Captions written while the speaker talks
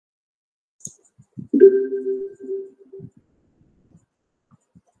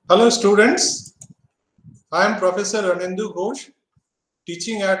Hello students, I am Professor Anand Ghosh,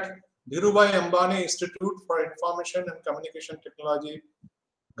 teaching at Dhirubhai Ambani Institute for Information and Communication Technology,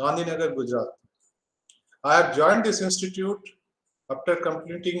 Gandhinagar, Gujarat. I have joined this institute after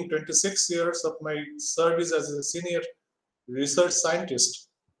completing 26 years of my service as a senior research scientist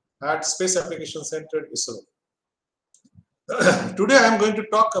at Space Application Center, ISRO. Today I am going to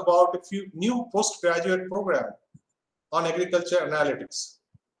talk about a few new postgraduate programs on agriculture analytics,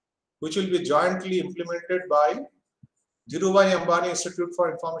 which will be jointly implemented by Dhirubhai Ambani Institute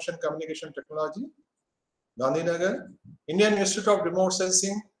for Information Communication Technology, Gandhinagar, Indian Institute of Remote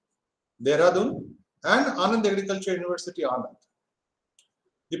Sensing, Dehradun, and Anand Agriculture University, Anand.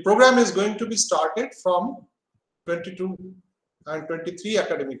 The program is going to be started from 22 and 23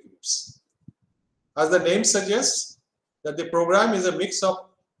 academic years. As the name suggests, that the program is a mix of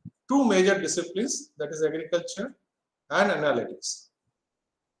two major disciplines, that is agriculture and analytics.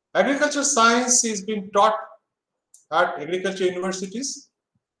 Agriculture science is being taught at agriculture universities,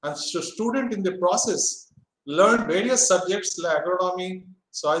 and students in the process learn various subjects like agronomy,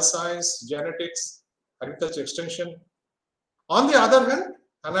 soil science, genetics, agriculture extension. On the other hand,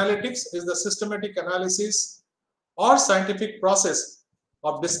 analytics is the systematic analysis or scientific process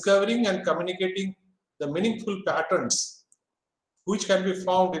of discovering and communicating the meaningful patterns which can be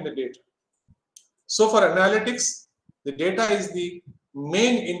found in the data. So for analytics, the data is the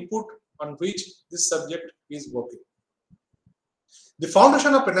main input on which this subject is working. The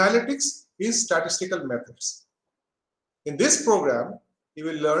foundation of analytics is statistical methods. In this program, you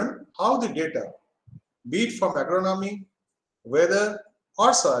will learn how the data, be it from agronomy, weather,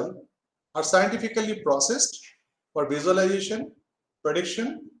 or soil, are scientifically processed for visualization,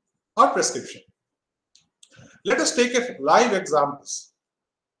 prediction, or prescription. Let us take a live examples.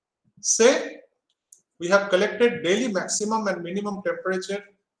 Say we have collected daily maximum and minimum temperature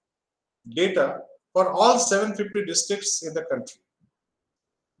data for all 750 districts in the country.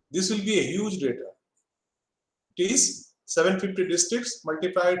 This will be a huge data. It is 750 districts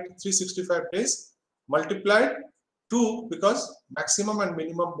multiplied 365 days multiplied 2 because maximum and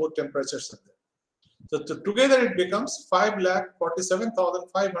minimum both temperatures are there. So together it becomes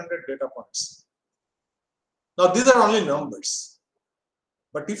 5,47,500 data points. Now these are only numbers.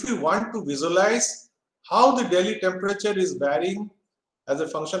 But if we want to visualize how the daily temperature is varying as a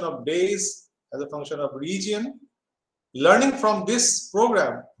function of days, as a function of region, learning from this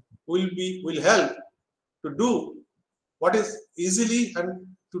program will help to do what is easily and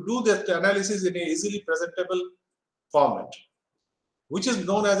to do the analysis in a easily presentable format, which is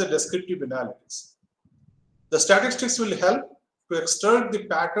known as a descriptive analysis. The statistics will help to extract the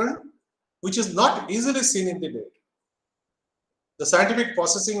pattern which is not easily seen in the data. The scientific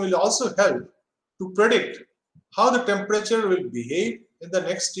processing will also help to predict how the temperature will behave in the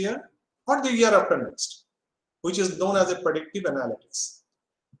next year or the year after next, which is known as a predictive analytics.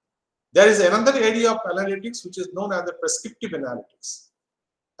 There is another area of analytics which is known as the prescriptive analytics.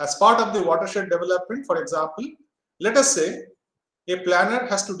 As part of the watershed development, for example, let us say a planner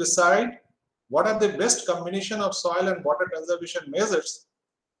has to decide what are the best combination of soil and water conservation measures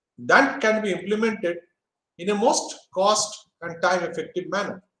that can be implemented in a most cost and time effective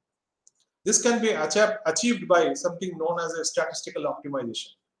manner. This can be achieved by something known as a statistical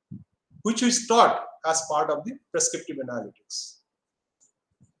optimization, which is taught as part of the prescriptive analytics.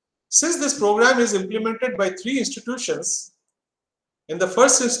 Since this program is implemented by 3 institutions, in the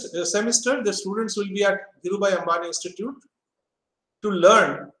first semester, the students will be at Dhirubhai Ambani Institute to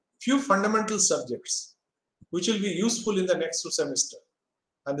learn few fundamental subjects, which will be useful in the next 2 semesters.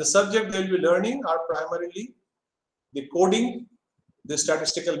 And the subject they will be learning are primarily the coding, the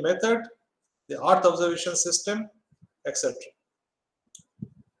statistical method, the Earth observation system, etc.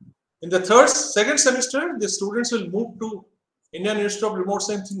 In the second semester, the students will move to Indian Institute of Remote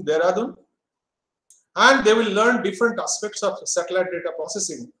Sensing, Dehradun, and they will learn different aspects of satellite data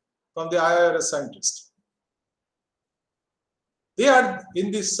processing from the IIRS scientists. They are in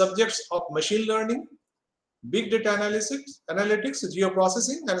the subjects of machine learning, big data analytics,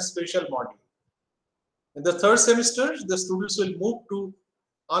 geoprocessing, and spatial modeling. In the third semester, the students will move to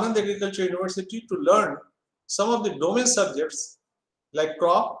Anand Agriculture University to learn some of the domain subjects like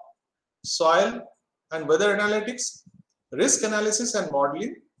crop, soil, and weather analytics, risk analysis and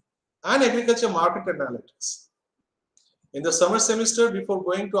modeling, and agriculture market analytics. In the summer semester, before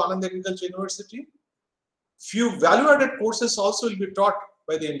going to Anand Agriculture University, few value-added courses also will be taught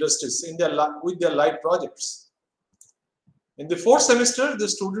by the industries with their live projects. In the fourth semester, the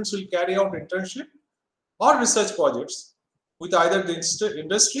students will carry out internship or research projects with either the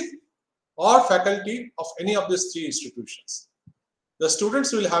industry or faculty of any of these three institutions. The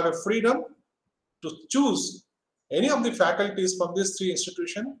students will have a freedom to choose any of the faculties from these three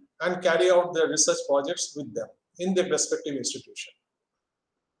institutions and carry out their research projects with them in their respective institution.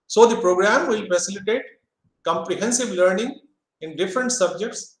 So the program will facilitate comprehensive learning in different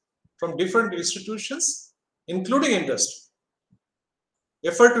subjects from different institutions, including industry.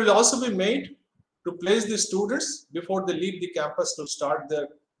 Effort will also be made to place the students before they leave the campus to start their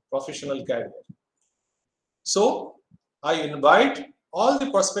professional career. So I invite all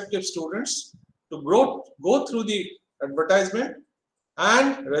the prospective students to go through the advertisement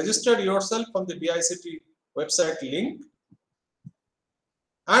and register yourself on the DA-IICT website link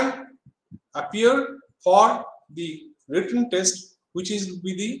and appear for the written test, which is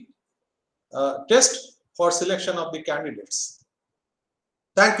be the test for selection of the candidates.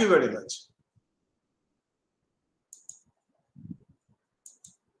 Thank you very much.